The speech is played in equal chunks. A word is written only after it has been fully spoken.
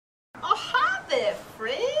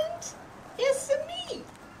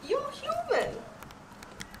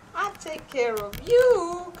care of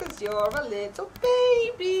you because you're a little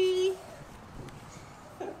baby.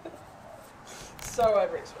 So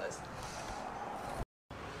overexposed.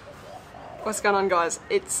 What's going on, guys?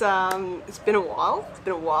 It's been a while. It's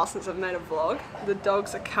been a while since I've made a vlog. The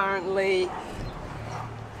dogs are currently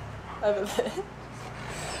over there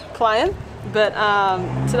playing, but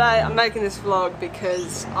today I'm making this vlog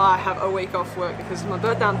because I have a week off work because my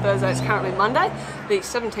birthday on Thursday is currently Monday, the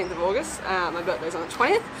 17th of August. My birthday's on the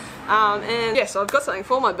 20th. And yeah, so I've got something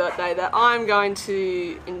for my birthday that I'm going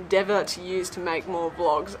to endeavour to use to make more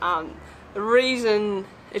vlogs. The reason,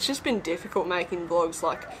 it's just been difficult making vlogs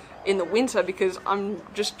like in the winter because I'm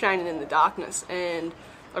just training in the darkness and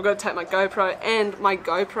I've got to take my GoPro, and my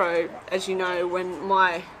GoPro, as you know, when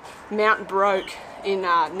my mount broke in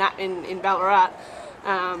Ballarat,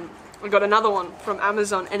 I got another one from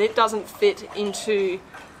Amazon and it doesn't fit into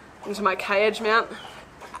my K-Edge mount.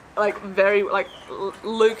 Like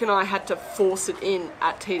Luke and I had to force it in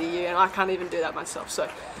at TDU and I can't even do that myself. So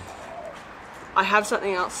I have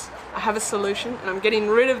something else. I have a solution and I'm getting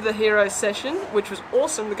rid of the Hero Session, which was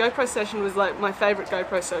awesome. The GoPro Session was like my favourite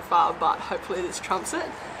GoPro so far, but hopefully this trumps it.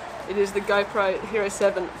 It is the GoPro Hero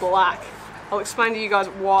 7 Black. I'll explain to you guys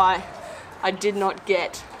why I did not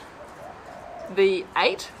get the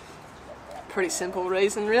 8. Pretty simple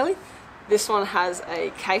reason, really. This one has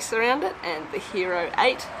a case around it and the Hero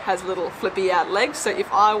 8 has little flippy out legs, so if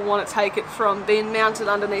I want to take it from being mounted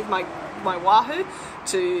underneath my Wahoo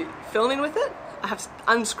to filming with it, I have to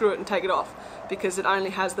unscrew it and take it off because it only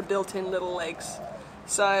has the built-in little legs.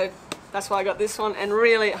 So that's why I got this one, and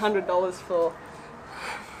really $100 for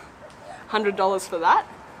that.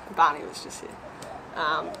 Barney was just here.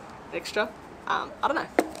 Extra. I don't know.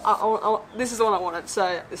 This is the one I wanted,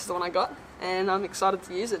 so this is the one I got, and I'm excited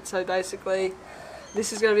to use it. So basically,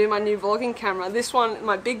 this is going to be my new vlogging camera. This one,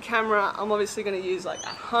 my big camera, I'm obviously going to use like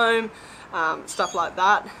at home, stuff like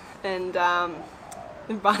that, and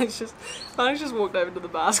Barney's just walked over to the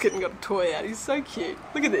basket and got a toy out. He's so cute.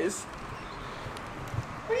 Look at this.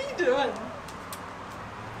 What are you doing?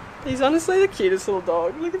 He's honestly the cutest little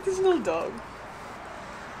dog. Look at this little dog.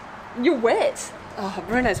 You're wet. Oh,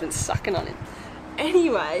 Bruno's been sucking on him.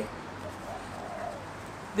 Anyway,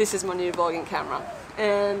 this is my new vlogging camera.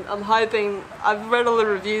 And I'm hoping, I've read all the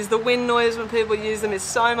reviews, the wind noise when people use them is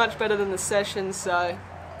so much better than the Session, so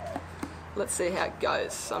let's see how it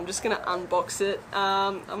goes. So I'm just going to unbox it.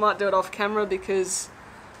 I might do it off camera because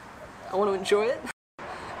I want to enjoy it.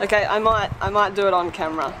 Okay, I might do it on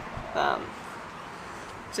camera,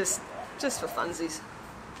 just for funsies.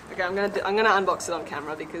 Okay, I'm gonna unbox it on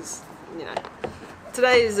camera because, you know,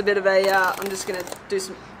 today is a bit of a. I'm just gonna do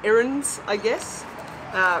some errands, I guess.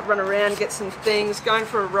 Run around, get some things. Going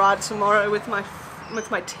for a ride tomorrow with my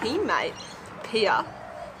teammate Pia.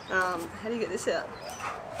 How do you get this out?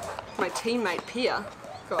 My teammate Pia.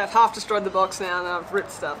 I've half destroyed the box now and I've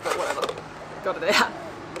ripped stuff, but whatever. Got it out.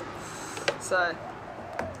 So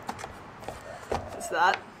that's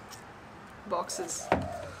that. Box is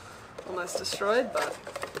almost destroyed, but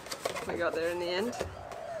I got there in the end.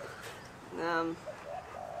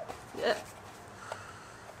 Yeah.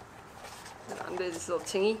 Undo this little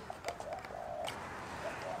thingy.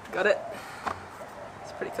 Got it.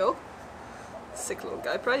 It's pretty cool. Sick little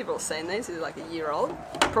GoPro, you've all seen these, these are like a year old,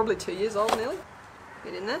 probably 2 years old nearly.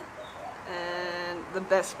 Get in there. And the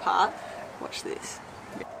best part, watch this.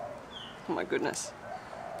 Oh my goodness.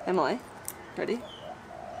 Emily, ready?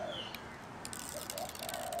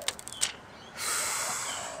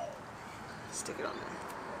 Stick it on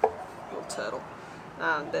there. Little turtle.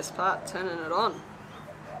 Best part, turning it on.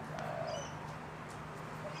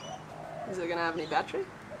 Is it going to have any battery?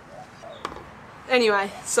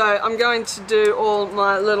 Anyway, so I'm going to do all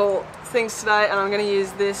my little things today and I'm going to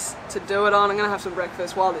use this to do it on. I'm going to have some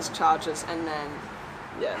breakfast while this charges, and then,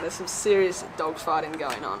 yeah, there's some serious dog fighting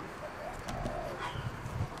going on.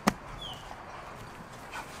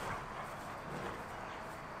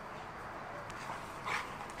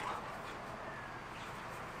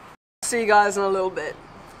 See you guys in a little bit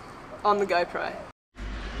on the GoPro.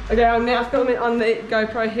 Okay, I'm now filming on the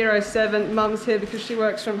GoPro Hero 7. Mum's here because she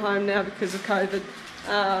works from home now because of COVID.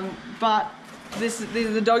 But these are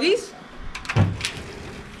the doggies.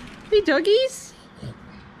 Hey doggies.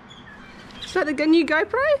 Is that the new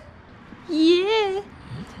GoPro? Yeah.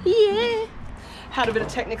 Yeah. Had a bit of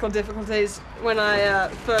technical difficulties when I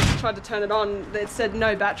first tried to turn it on. It said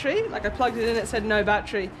no battery. Like I plugged it in, it said no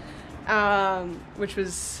battery. Which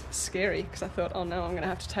was scary because I thought, oh no, I'm going to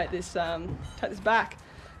have to take this back.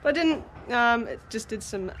 But I didn't. It just did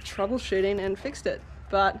some troubleshooting and fixed it.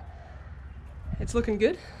 But it's looking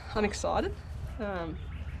good. I'm excited. I'm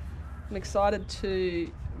excited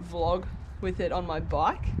to vlog with it on my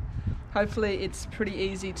bike. Hopefully it's pretty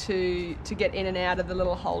easy to get in and out of the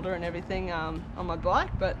little holder and everything on my bike,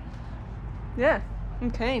 but yeah,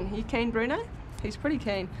 I'm keen. Are you keen, Bruno? He's pretty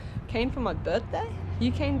keen. Keen for my birthday?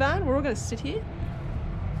 You keen, Barn? We're all gonna sit here.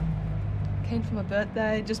 Keen for my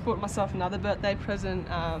birthday. Just bought myself another birthday present,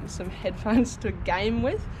 some headphones to game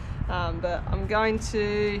with, but I'm going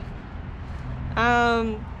to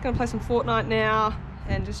play some Fortnite now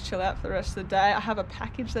and just chill out for the rest of the day. I have a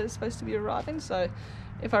package that is supposed to be arriving, so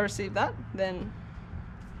if I receive that, then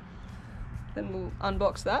we'll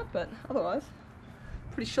unbox that, but otherwise,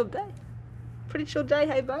 pretty chill day. Pretty chill day,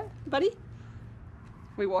 hey buddy?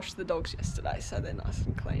 We washed the dogs yesterday, so they're nice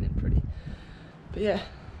and clean and pretty. But yeah,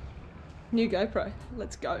 new GoPro,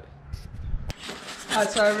 let's go.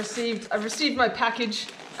 So I received my package.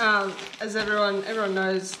 As everyone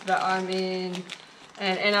knows that I'm in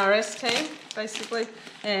an NRS team, basically,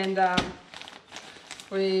 and I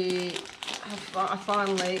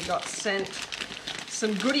finally got sent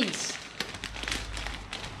some goodies.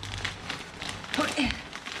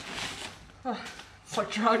 Oh, it's like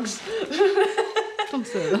drugs. Don't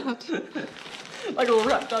say that. Like all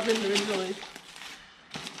wrapped up individually.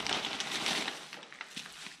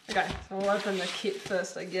 Okay, so we'll open the kit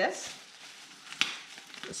first, I guess.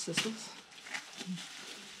 The scissors.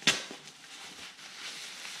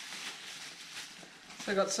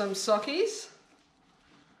 So I got some sockies.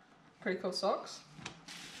 Pretty cool socks.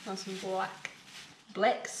 Nice and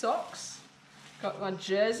black socks. Got my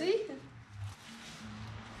jersey.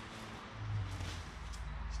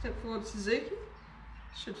 Step forward Suzuki.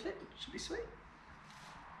 Should fit, should be sweet.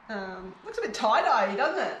 Looks a bit tie-dye,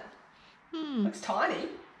 doesn't it? Looks tiny,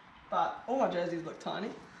 but all my jerseys look tiny.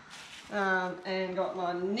 And got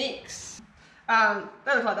my Nicks.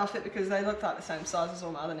 They look like they'll fit because they look like the same size as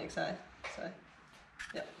all my other Nicks, eh? So,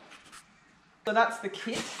 yep. So that's the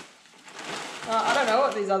kit. I don't know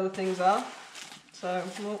what these other things are, so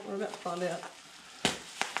we're about to find out. I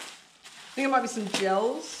think it might be some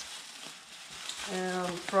gels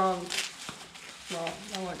from, well,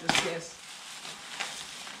 I won't just guess.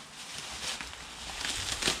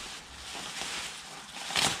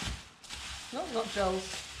 No, not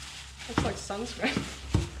gels. Looks like sunscreen.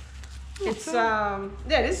 It's yeah,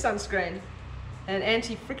 it is sunscreen and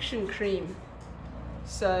anti-friction cream.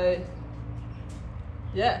 So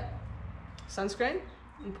yeah, sunscreen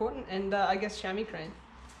important, and I guess chamois cream.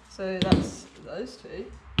 So that's those two.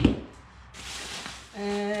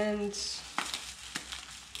 And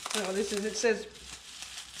I don't know what this is. It says,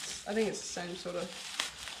 I think it's the same sort of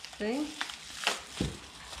thing.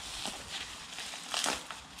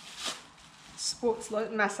 Sports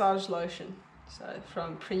massage lotion. So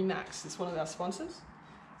from Premax, it's one of our sponsors.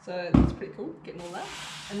 So that's pretty cool, getting all that.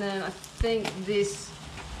 And then I think this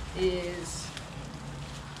is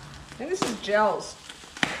gels.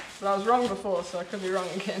 But I was wrong before, so I could be wrong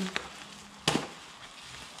again.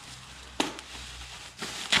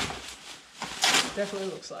 Definitely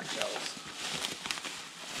looks like gels.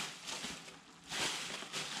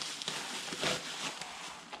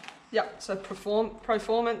 Yep, so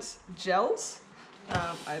Performance gels,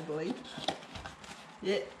 I believe.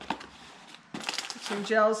 Yeah. Some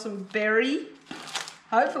gels, some berry.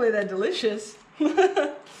 Hopefully they're delicious.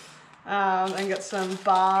 And got some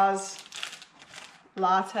bars,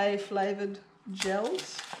 latte flavoured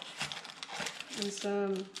gels. And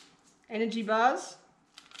some energy bars,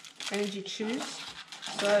 energy chews.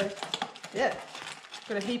 So, yeah,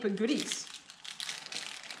 got a heap of goodies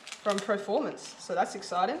from Performance. So that's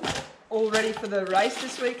exciting. All ready for the race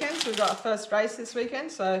this weekend. So we've got our first race this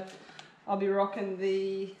weekend. So I'll be rocking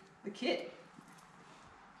the kit.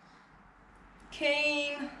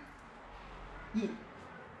 Keen. Yeah.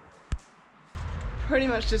 Pretty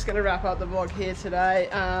much just going to wrap up the vlog here today.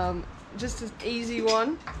 Just an easy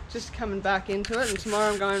one. Just coming back into it. And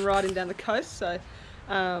tomorrow I'm going riding down the coast. So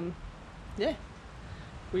yeah,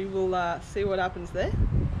 we will see what happens there.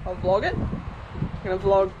 I'll vlog it. I'm going to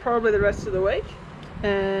vlog probably the rest of the week.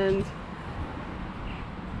 And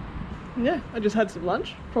yeah, I just had some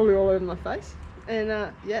lunch, probably all over my face. And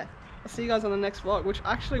yeah, I'll see you guys on the next vlog, which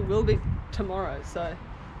actually will be tomorrow. So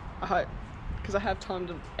I hope, because I have time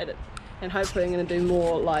to edit. And hopefully I'm going to do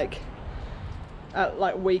more like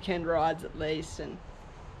weekend rides at least, and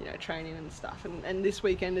you know, training and stuff. And this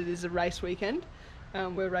weekend it is a race weekend.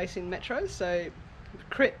 We're racing metros, so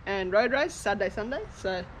crit and road race Saturday, Sunday.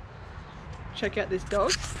 So check out this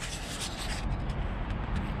dog.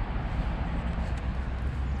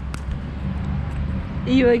 Are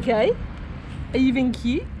you okay? Are you being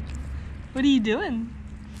cute? What are you doing?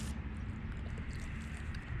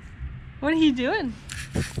 What are you doing?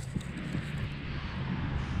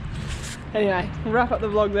 Anyway, we'll wrap up the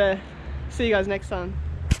vlog there. See you guys next time.